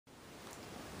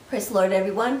Praise the Lord,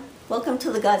 everyone. Welcome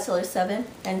to the Godzilla 7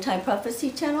 End Time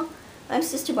Prophecy channel. I'm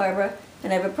Sister Barbara,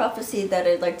 and I have a prophecy that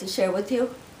I'd like to share with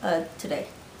you today.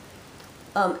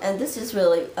 And this is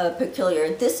really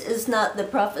peculiar. This is not the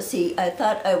prophecy I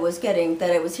thought I was getting, that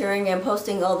I was hearing and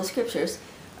posting all the scriptures.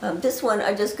 This one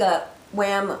I just got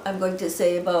wham, I'm going to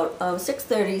say about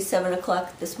 6:30, 7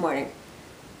 o'clock this morning.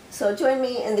 So join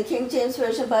me in the King James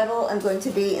Version Bible. I'm going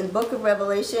to be in the book of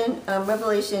Revelation,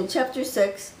 Revelation chapter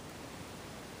 6,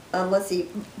 let's see,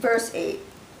 verse 8.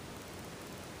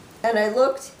 And I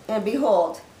looked, and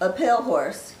behold, a pale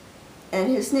horse, and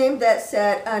his name that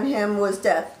sat on him was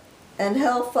Death, and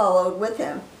hell followed with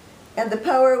him. And the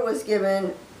power was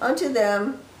given unto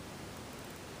them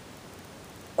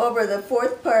over the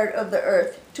fourth part of the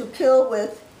earth, to kill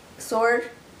with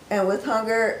sword, and with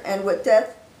hunger, and with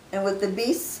death, and with the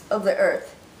beasts of the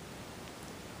earth.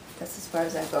 That's as far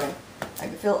as I'm going. I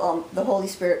can feel the Holy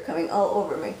Spirit coming all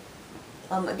over me.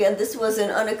 Again, this was an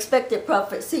unexpected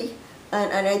prophecy,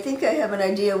 and I think I have an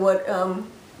idea what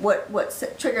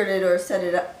triggered it or set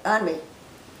it on me.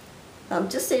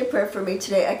 Just say a prayer for me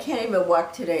today. I can't even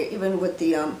walk today, even with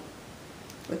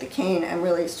the cane. I'm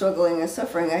really struggling and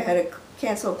suffering. I had to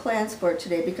cancel plans for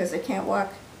today because I can't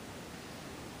walk.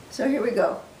 So here we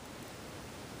go.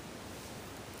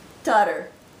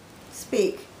 Daughter,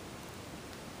 speak.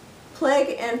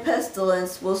 Plague and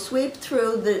pestilence will sweep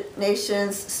through the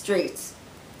nation's streets.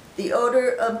 The odor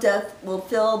of death will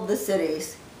fill the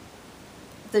cities.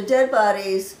 The dead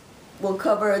bodies will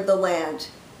cover the land.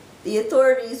 The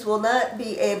authorities will not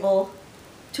be able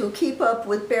to keep up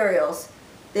with burials.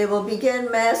 They will begin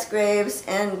mass graves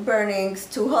and burnings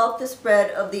to halt the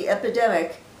spread of the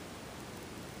epidemic.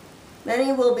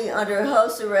 Many will be under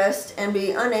house arrest and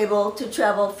be unable to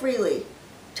travel freely.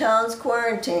 Towns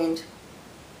quarantined.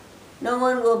 No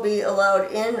one will be allowed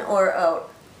in or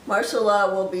out. Martial law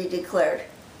will be declared.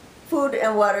 Food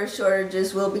and water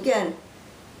shortages will begin.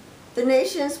 The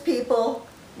nation's people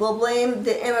will blame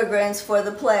the immigrants for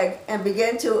the plague and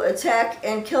begin to attack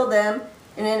and kill them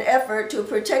in an effort to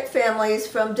protect families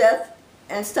from death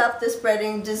and stop the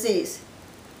spreading disease.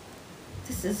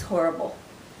 This is horrible.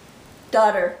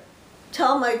 Daughter,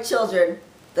 tell my children,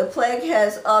 the plague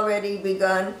has already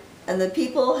begun and the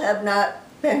people have not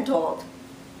been told.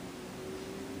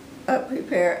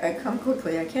 Prepare, I come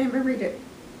quickly, I can't even read it.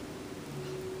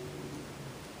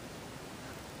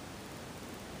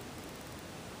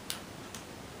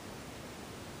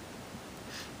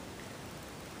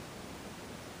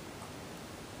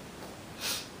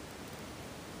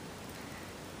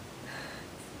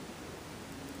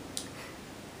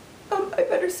 I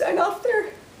better sign off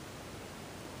there.